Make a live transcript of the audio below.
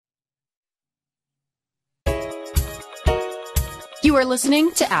You are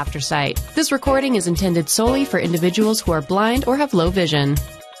listening to Aftersight. This recording is intended solely for individuals who are blind or have low vision.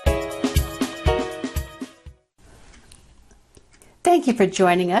 Thank you for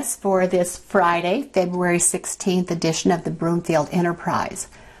joining us for this Friday, February 16th edition of the Broomfield Enterprise.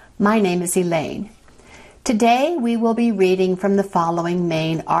 My name is Elaine. Today we will be reading from the following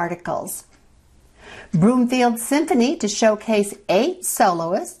main articles. Broomfield Symphony to showcase 8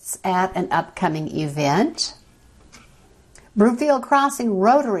 soloists at an upcoming event. Broomfield Crossing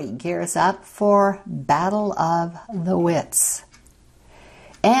Rotary gears up for Battle of the Wits.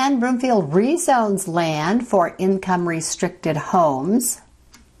 And Broomfield rezones land for income-restricted homes.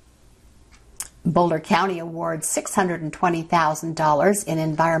 Boulder County awards $620,000 in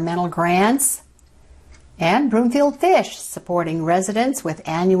environmental grants. And Broomfield Fish supporting residents with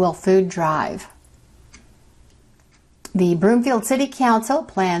annual food drive. The Broomfield City Council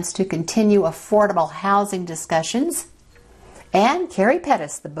plans to continue affordable housing discussions. And Carrie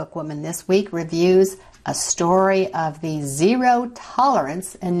Pettis, the bookwoman this week, reviews A Story of the Zero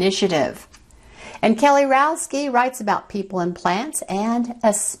Tolerance Initiative. And Kelly Rowski writes about people and plants and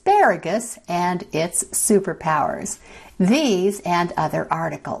asparagus and its superpowers. These and other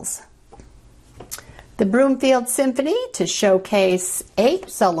articles. The Broomfield Symphony to showcase 8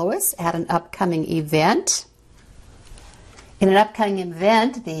 soloists at an upcoming event. In an upcoming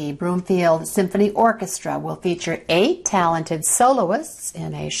event, the Broomfield Symphony Orchestra will feature 8 talented soloists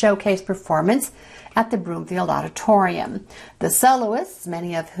in a showcase performance at the Broomfield Auditorium. The soloists,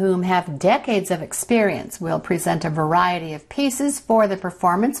 many of whom have decades of experience, will present a variety of pieces for the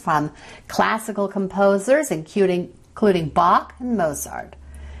performance from classical composers, including Bach and Mozart.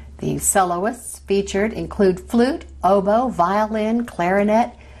 The soloists featured include flute, oboe, violin,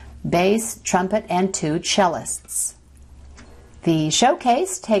 clarinet, bass, trumpet, and 2 cellists. The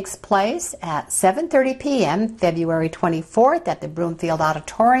showcase takes place at 7:30 p.m. February 24th at the Broomfield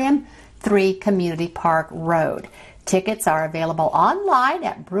Auditorium, 3 Community Park Road. Tickets are available online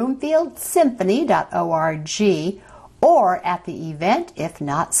at broomfieldsymphony.org or at the event if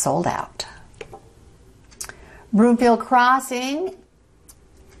not sold out. Broomfield Crossing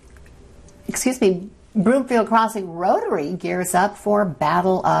Rotary gears up for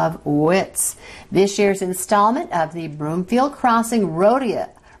Battle of Wits. This year's installment of the Broomfield Crossing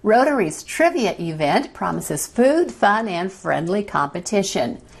Rotary's trivia event promises food, fun, and friendly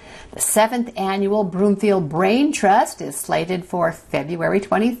competition. The 7th annual Broomfield Brain Trust is slated for February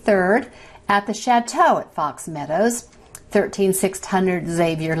 23rd at the Chateau at Fox Meadows, 13600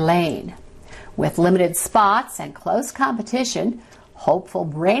 Xavier Lane. With limited spots and close competition, hopeful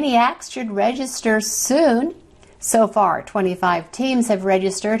brainiacs should register soon. So far, 25 teams have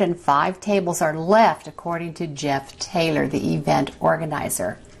registered and 5 tables are left, according to Jeff Taylor, the event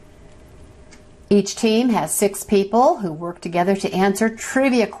organizer. Each team has 6 people who work together to answer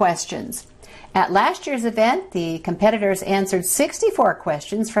trivia questions. At last year's event, the competitors answered 64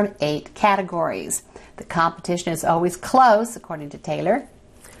 questions from 8 categories. The competition is always close, according to Taylor.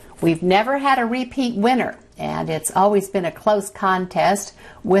 We've never had a repeat winner, and it's always been a close contest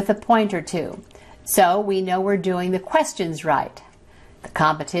with a point or 2. So we know we're doing the questions right. The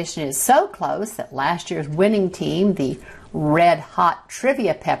competition is so close that last year's winning team, the Red Hot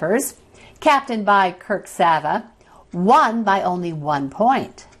Trivia Peppers, captained by Kirk Sava, won by only 1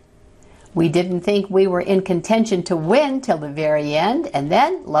 point. We didn't think we were in contention to win till the very end, and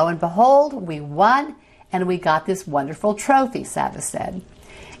then, lo and behold, we won, and we got this wonderful trophy, Sava said.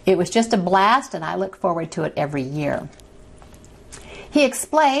 It was just a blast, and I look forward to it every year. He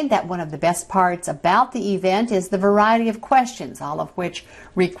explained that one of the best parts about the event is the variety of questions, all of which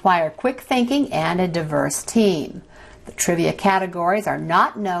require quick thinking and a diverse team. The trivia categories are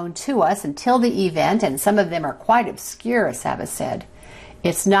not known to us until the event, and some of them are quite obscure, Sava said.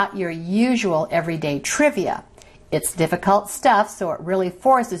 It's not your usual everyday trivia. It's difficult stuff, so it really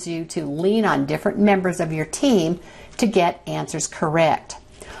forces you to lean on different members of your team to get answers correct.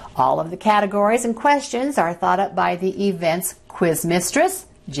 All of the categories and questions are thought up by the event's quiz mistress,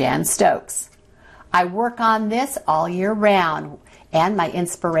 Jan Stokes. I work on this all year round, and my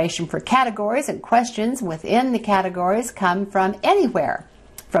inspiration for categories and questions within the categories come from anywhere,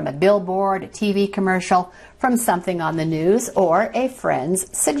 from a billboard, a TV commercial, from something on the news, or a friend's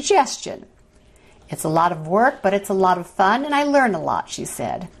suggestion. It's a lot of work, but it's a lot of fun, and I learn a lot, she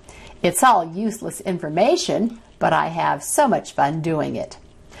said. It's all useless information, but I have so much fun doing it.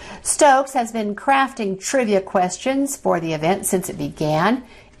 Stokes has been crafting trivia questions for the event since it began,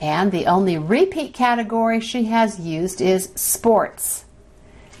 and the only repeat category she has used is sports.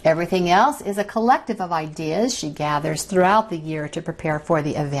 Everything else is a collective of ideas she gathers throughout the year to prepare for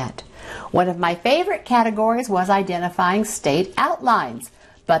the event. One of my favorite categories was identifying state outlines,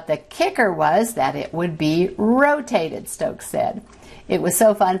 but the kicker was that it would be rotated, Stokes said. It was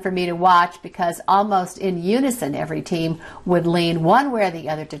so fun for me to watch because almost in unison every team would lean one way or the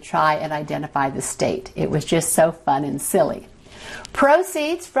other to try and identify the state. It was just so fun and silly.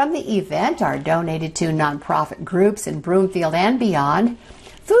 Proceeds from the event are donated to nonprofit groups in Broomfield and beyond.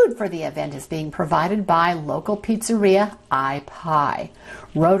 Food for the event is being provided by local pizzeria iPie.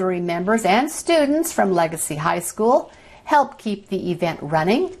 Rotary members and students from Legacy High School help keep the event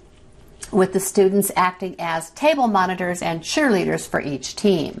running, with the students acting as table monitors and cheerleaders for each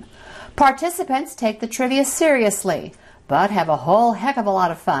team. Participants take the trivia seriously, but have a whole heck of a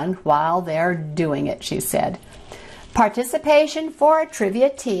lot of fun while they're doing it, she said. Participation for a trivia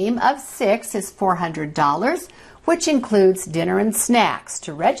team of 6 is $400, which includes dinner and snacks.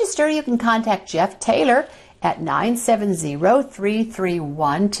 To register, you can contact Jeff Taylor at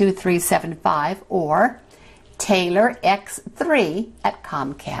 970-331-2375 or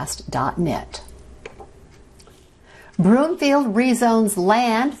taylorx3@comcast.net. Broomfield rezones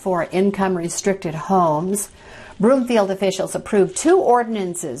land for income-restricted homes. Broomfield officials approved 2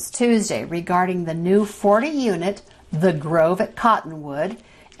 ordinances Tuesday regarding the new 40-unit The Grove at Cottonwood,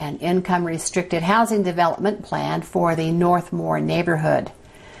 an income-restricted housing development planned for the Northmore neighborhood.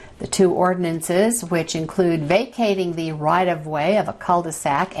 The 2 ordinances, which include vacating the right-of-way of a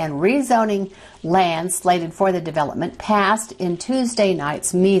cul-de-sac and rezoning land slated for the development, passed in Tuesday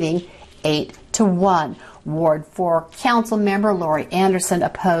night's meeting 8-1. Ward 4 Council member Lori Anderson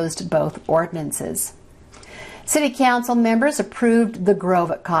opposed both ordinances. City Council members approved the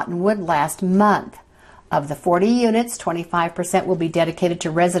Grove at Cottonwood last month. Of the 40 units, 25% will be dedicated to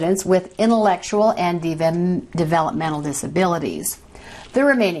residents with intellectual and developmental disabilities. The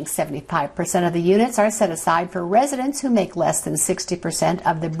remaining 75% of the units are set aside for residents who make less than 60%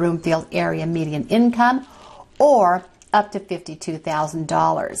 of the Broomfield area median income or up to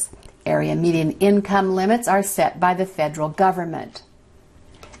 $52,000. Area median income limits are set by the federal government.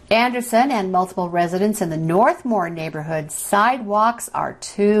 Anderson and multiple residents in the Northmore neighborhood sidewalks are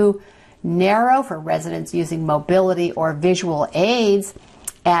too narrow for residents using mobility or visual aids,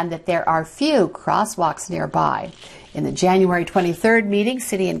 and that there are few crosswalks nearby. In the January 23rd meeting,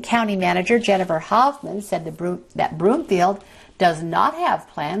 City and County Manager Jennifer Hoffman said that Broomfield does not have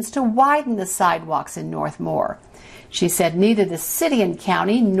plans to widen the sidewalks in Northmore. She said neither the City and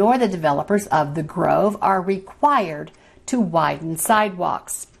County nor the developers of the Grove are required to widen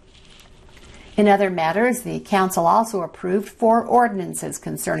sidewalks. In other matters, the Council also approved 4 ordinances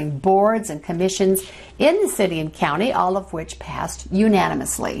concerning boards and commissions in the City and County, all of which passed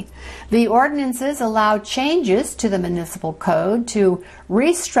unanimously. The ordinances allow changes to the municipal code to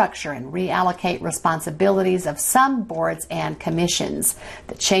restructure and reallocate responsibilities of some boards and commissions.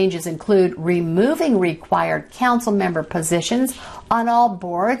 The changes include removing required council member positions on all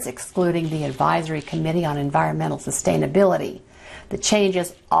boards, excluding the Advisory Committee on Environmental Sustainability. The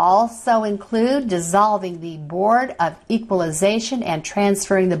changes also include dissolving the Board of Equalization and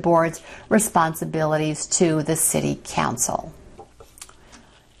transferring the board's responsibilities to the City Council.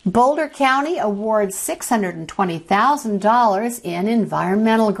 Boulder County awards $620,000 in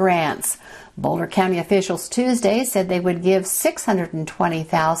environmental grants. Boulder County officials Tuesday said they would give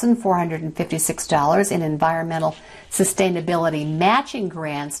 $620,456 in environmental sustainability matching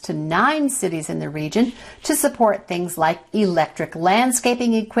grants to 9 cities in the region to support things like electric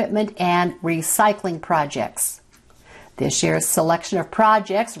landscaping equipment and recycling projects. This year's selection of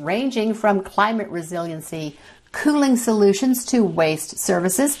projects, ranging from climate resiliency cooling solutions to waste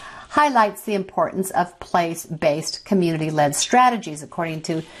services, highlights the importance of place-based community-led strategies, according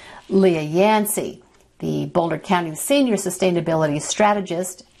to Leah Yancey, the Boulder County Senior Sustainability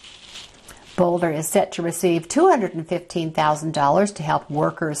Strategist. Boulder is set to receive $215,000 to help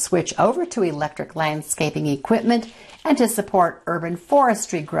workers switch over to electric landscaping equipment and to support urban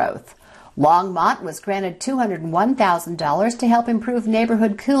forestry growth. Longmont was granted $201,000 to help improve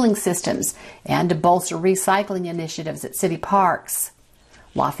neighborhood cooling systems and to bolster recycling initiatives at city parks.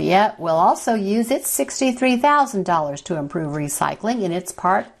 Lafayette will also use its $63,000 to improve recycling in its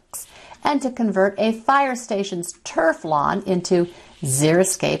parks and to convert a fire station's turf lawn into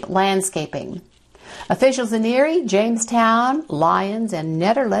xeriscape landscaping. Officials in Erie, Jamestown, Lyons, and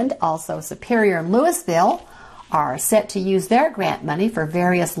Nederland, also Superior and Louisville, are set to use their grant money for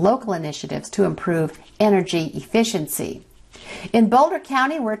various local initiatives to improve energy efficiency. In Boulder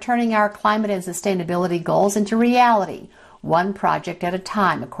County, we're turning our climate and sustainability goals into reality, one project at a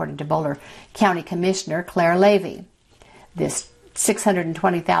time, according to Boulder County Commissioner Claire Levy. This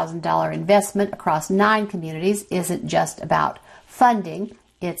 $620,000 investment across 9 communities isn't just about funding.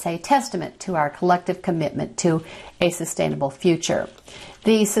 It's a testament to our collective commitment to a sustainable future.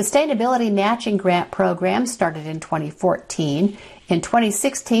 The Sustainability Matching Grant Program started in 2014. In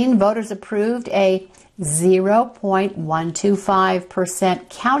 2016, voters approved a 0.125%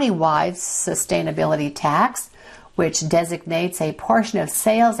 countywide sustainability tax, which designates a portion of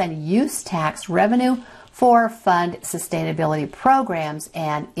sales and use tax revenue for fund sustainability programs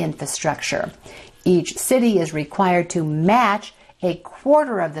and infrastructure. Each city is required to match a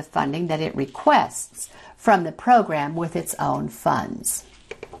quarter of the funding that it requests from the program with its own funds.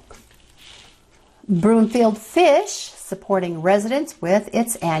 Broomfield Fish supporting residents with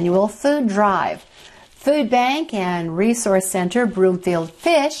its annual food drive. Food Bank and Resource Center Broomfield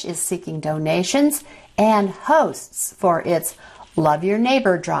Fish is seeking donations and hosts for its Love Your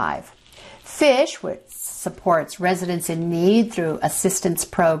Neighbor drive. Fish, which supports residents in need through assistance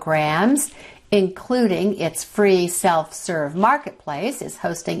programs, including its free self-serve marketplace, is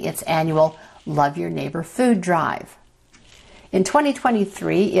hosting its annual Love Your Neighbor food drive. In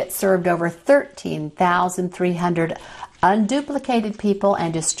 2023, it served over 13,300 unduplicated people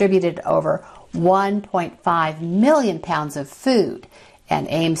and distributed over 1.5 million pounds of food and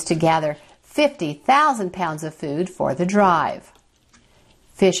aims to gather 50,000 pounds of food for the drive.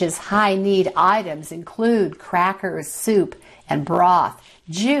 Fish's high-need items include crackers, soup and broth,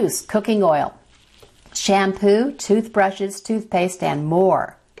 juice, cooking oil, shampoo, toothbrushes, toothpaste, and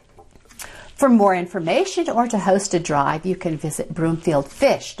more. For more information or to host a drive, you can visit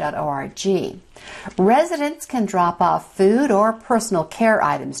broomfieldfish.org. Residents can drop off food or personal care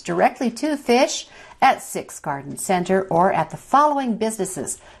items directly to Fish at 6 Garden Center or at the following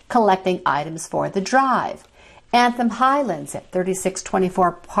businesses collecting items for the drive: Anthem Highlands at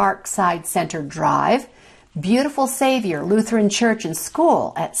 3624 Parkside Center Drive, Beautiful Savior Lutheran Church and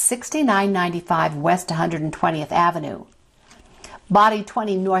School at 6995 West 120th Avenue, Body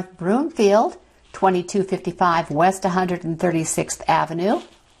 20 North Broomfield, 2255 West 136th Avenue,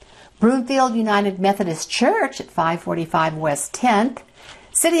 Broomfield United Methodist Church at 545 West 10th.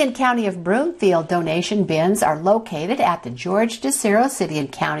 City and County of Broomfield donation bins are located at the George DeCiro City and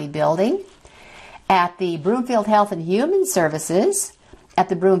County Building, at the Broomfield Health and Human Services, at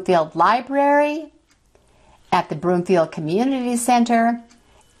the Broomfield Library, at the Broomfield Community Center,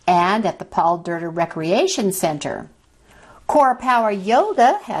 and at the Paul Durder Recreation Center. Core Power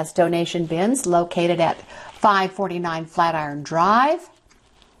Yoga has donation bins located at 549 Flatiron Drive,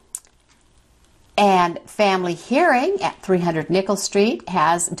 and Family Hearing at 300 Nichols Street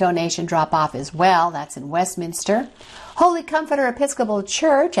has donation drop-off as well. That's in Westminster. Holy Comforter Episcopal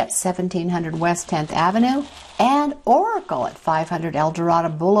Church at 1700 West 10th Avenue, and Oracle at 500 El Dorado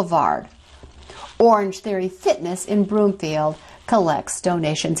Boulevard. Orange Theory Fitness in Broomfield collects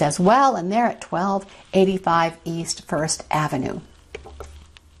donations as well, and they're at 1285 East 1st Avenue.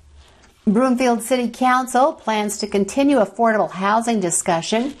 Broomfield City Council plans to continue affordable housing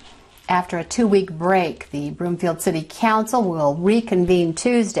discussion after a 2-week break. The Broomfield City Council will reconvene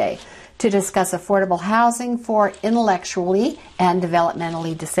Tuesday to discuss affordable housing for intellectually and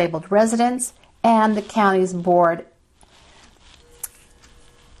developmentally disabled residents and the county's board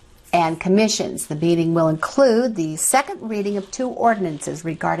and commissions. The meeting will include the second reading of 2 ordinances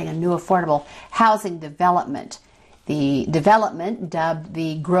regarding a new affordable housing development. The development, dubbed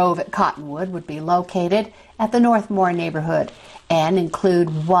the Grove at Cottonwood, would be located at the Northmore neighborhood and include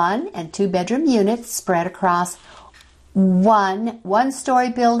 1- and 2-bedroom units spread across one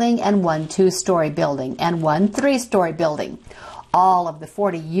 1-story building and 1 2-story building and 1 3-story building. All of the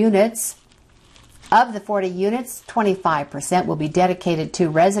 40 units, 25% will be dedicated to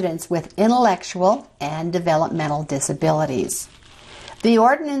residents with intellectual and developmental disabilities. The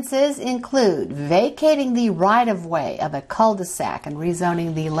ordinances include vacating the right-of-way of a cul-de-sac and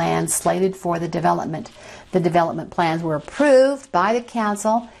rezoning the land slated for the development. The development plans were approved by the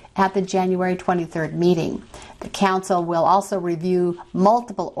council at the January 23rd meeting. The council will also review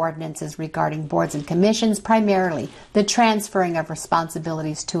multiple ordinances regarding boards and commissions, primarily the transferring of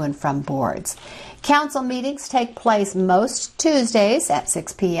responsibilities to and from boards. Council meetings take place most Tuesdays at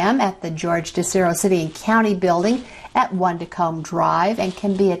 6 p.m. at the George DeCiro City and County Building at 1 Tacombe Drive and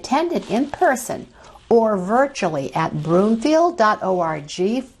can be attended in person or virtually at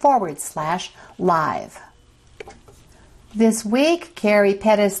broomfield.org/live. This week, Carrie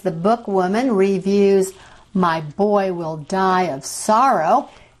Pettis, the bookwoman, reviews My Boy Will Die of Sorrow,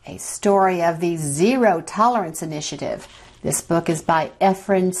 a story of the Zero Tolerance Initiative. This book is by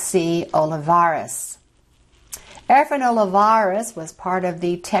Efren C. Olivares. Efren Olivares was part of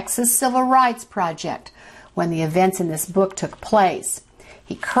the Texas Civil Rights Project, when the events in this book took place.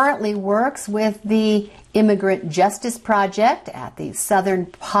 He currently works with the Immigrant Justice Project at the Southern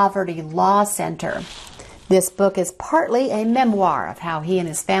Poverty Law Center. This book is partly a memoir of how he and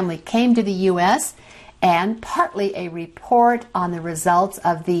his family came to the U.S. and partly a report on the results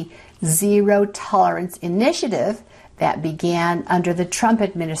of the Zero Tolerance Initiative that began under the Trump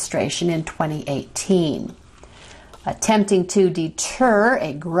administration in 2018. Attempting to deter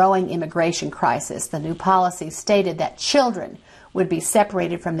a growing immigration crisis, the new policy stated that children would be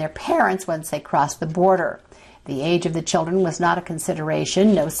separated from their parents once they crossed the border. The age of the children was not a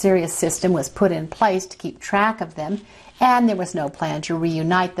consideration. No serious system was put in place to keep track of them, and there was no plan to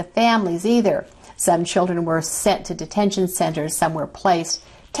reunite the families either. Some children were sent to detention centers. Some were placed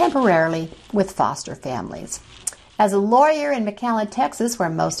temporarily with foster families. As a lawyer in McAllen, Texas, where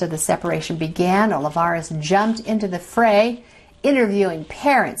most of the separation began, Olivares jumped into the fray, interviewing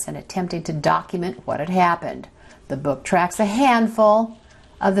parents and attempting to document what had happened. The book tracks a handful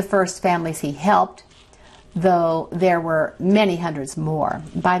of the first families he helped, though there were many hundreds more.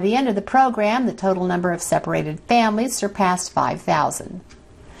 By the end of the program, the total number of separated families surpassed 5,000.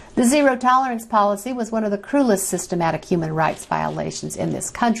 The zero tolerance policy was one of the cruelest systematic human rights violations in this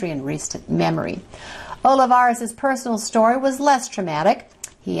country in recent memory. Olivares' personal story was less traumatic.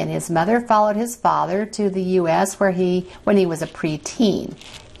 He and his mother followed his father to the U.S. when he was a preteen.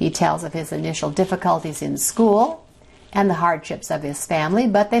 He tells of his initial difficulties in school and the hardships of his family,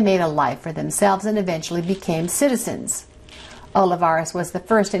 but they made a life for themselves and eventually became citizens. Olivares was the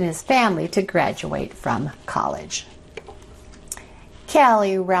first in his family to graduate from college.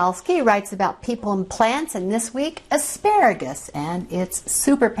 Kelly Ralsky writes about people and plants, and this week, asparagus and its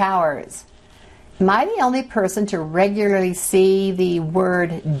superpowers. Am I the only person to regularly see the word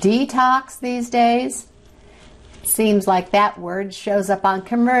detox these days? Seems like that word shows up on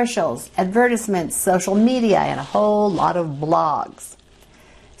commercials, advertisements, social media, and a whole lot of blogs.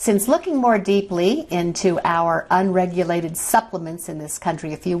 Since looking more deeply into our unregulated supplements in this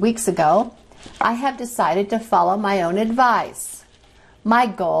country a few weeks ago, I have decided to follow my own advice. My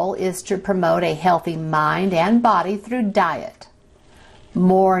goal is to promote a healthy mind and body through diet,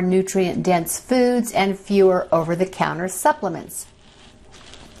 more nutrient-dense foods, and fewer over-the-counter supplements.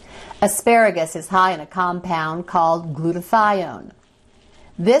 Asparagus is high in a compound called glutathione.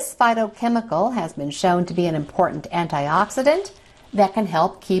 This phytochemical has been shown to be an important antioxidant that can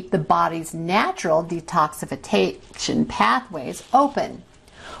help keep the body's natural detoxification pathways open.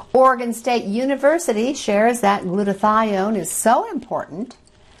 Oregon State University shares that glutathione is so important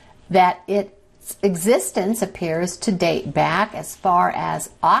that its existence appears to date back as far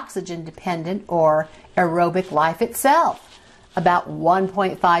as oxygen-dependent or aerobic life itself, about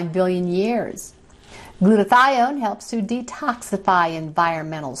 1.5 billion years. Glutathione helps to detoxify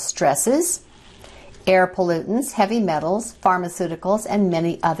environmental stresses, air pollutants, heavy metals, pharmaceuticals, and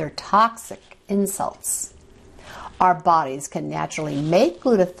many other toxic insults. Our bodies can naturally make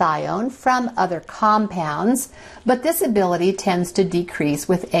glutathione from other compounds, but this ability tends to decrease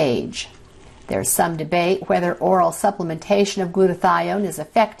with age. There's some debate whether oral supplementation of glutathione is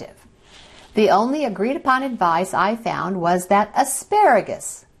effective. The only agreed upon advice I found was that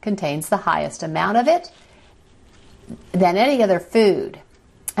asparagus contains the highest amount of it than any other food,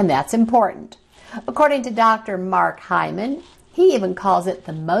 and that's important. According to Dr. Mark Hyman, he even calls it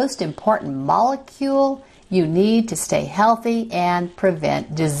the most important molecule you need to stay healthy and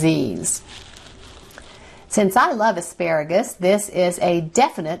prevent disease. Since I love asparagus, this is a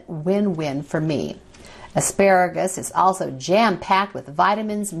definite win-win for me. Asparagus is also jam-packed with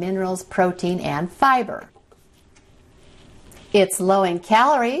vitamins, minerals, protein, and fiber. It's low in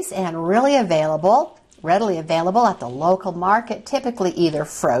calories and readily available at the local market, typically either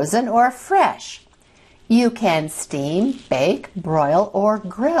frozen or fresh. You can steam, bake, broil, or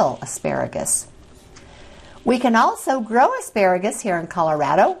grill asparagus. We can also grow asparagus here in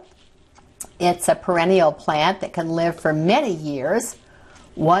Colorado. It's a perennial plant that can live for many years.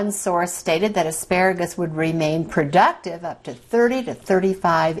 One source stated that asparagus would remain productive up to 30 to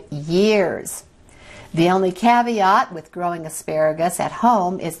 35 years. The only caveat with growing asparagus at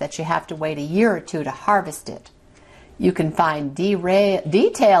home is that you have to wait a year or two to harvest it. You can find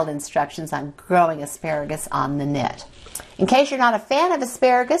detailed instructions on growing asparagus on the net. In case you're not a fan of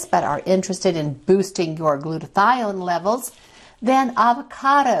asparagus but are interested in boosting your glutathione levels, then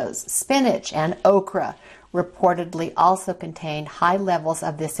avocados, spinach, and okra reportedly also contain high levels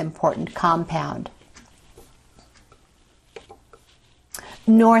of this important compound.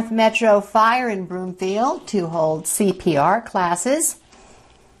 North Metro Fire in Broomfield to hold CPR classes.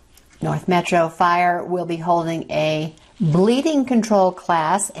 North Metro Fire will be holding a bleeding control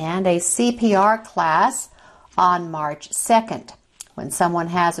class and a CPR class on March 2nd. When someone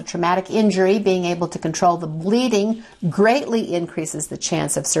has a traumatic injury, being able to control the bleeding greatly increases the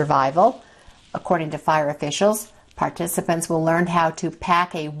chance of survival. According to fire officials, participants will learn how to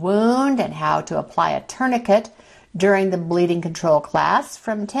pack a wound and how to apply a tourniquet during the bleeding control class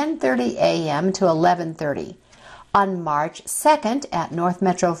from 10:30 a.m. to 11:30 on March 2nd at North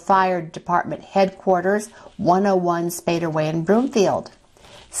Metro Fire Department Headquarters, 101 Spader Way in Broomfield.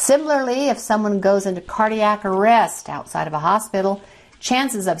 Similarly, if someone goes into cardiac arrest outside of a hospital,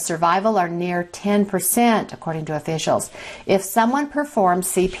 chances of survival are near 10%, according to officials. If someone performs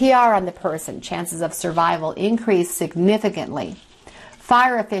CPR on the person, chances of survival increase significantly.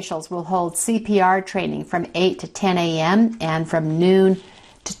 Fire officials will hold CPR training from 8 to 10 a.m. and from noon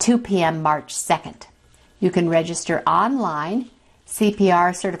to 2 p.m. March 2nd. You can register online.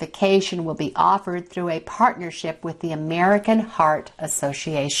 CPR certification will be offered through a partnership with the American Heart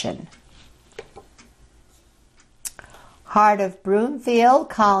Association. Heart of Broomfield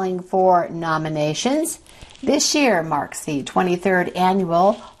calling for nominations. This year marks the 23rd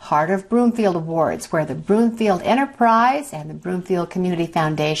annual Heart of Broomfield Awards, where the Broomfield Enterprise and the Broomfield Community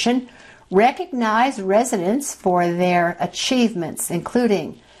Foundation recognize residents for their achievements,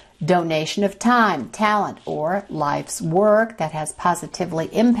 including donation of time, talent, or life's work that has positively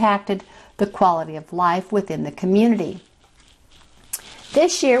impacted the quality of life within the community.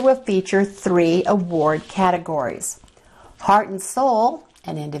 This year will feature 3 award categories. Heart and Soul,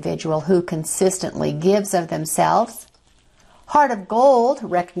 an individual who consistently gives of themselves. Heart of Gold,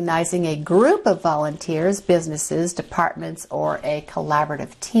 recognizing a group of volunteers, businesses, departments, or a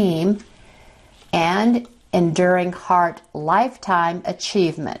collaborative team. And Enduring Heart Lifetime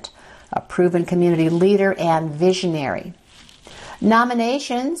Achievement, a proven community leader and visionary.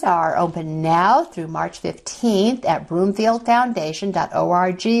 Nominations are open now through March 15th at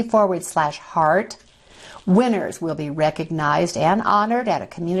broomfieldfoundation.org/heart. Winners will be recognized and honored at a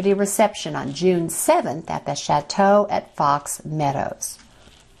community reception on June 7th at the Chateau at Fox Meadows.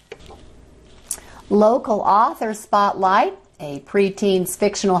 Local Author Spotlight, a preteen's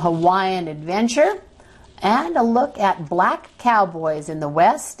fictional Hawaiian adventure, and a look at Black Cowboys in the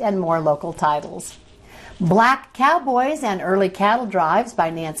West and more local titles. Black Cowboys and Early Cattle Drives by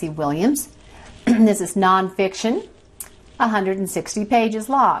Nancy Williams. This is nonfiction, 160 pages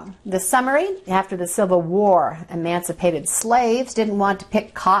long. The summary: after the Civil War, emancipated slaves didn't want to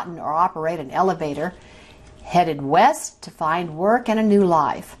pick cotton or operate an elevator, headed west to find work and a new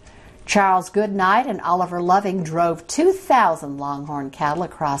life. Charles Goodnight and Oliver Loving drove 2,000 longhorn cattle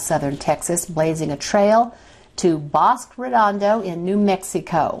across southern Texas, blazing a trail to Bosque Redondo in New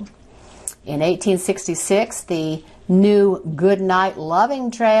Mexico. In 1866, the new Goodnight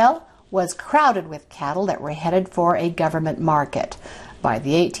Loving Trail was crowded with cattle that were headed for a government market. By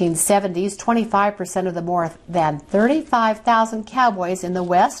the 1870s, 25% of the more than 35,000 cowboys in the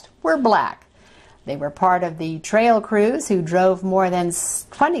West were black. They were part of the trail crews who drove more than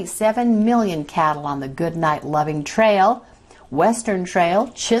 27 million cattle on the Goodnight Loving Trail, Western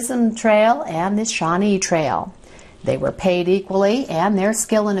Trail, Chisholm Trail, and the Shawnee Trail. They were paid equally, and their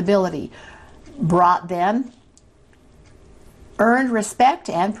skill and ability brought them earned respect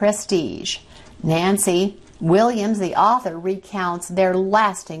and prestige. Nancy Williams, the author, recounts their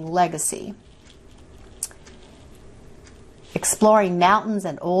lasting legacy. Exploring mountains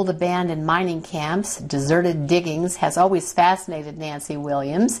and old abandoned mining camps, deserted diggings has always fascinated Nancy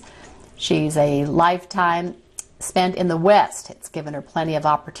Williams. She's a lifetime spent in the West. It's given her plenty of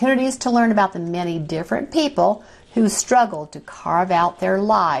opportunities to learn about the many different people who struggled to carve out their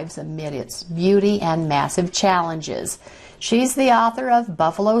lives amid its beauty and massive challenges. She's the author of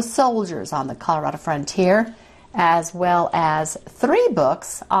Buffalo Soldiers on the Colorado Frontier, as well as 3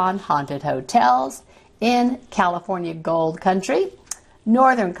 books on haunted hotels in California Gold Country,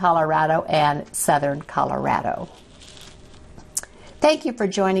 Northern Colorado, and Southern Colorado. Thank you for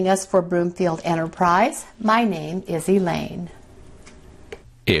joining us for Broomfield Enterprise. My name is Elaine.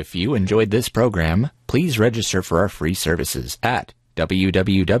 If you enjoyed this program, please register for our free services at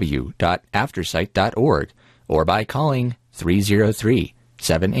www.aftersight.org or by calling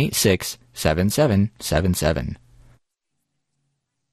 303-786-7777.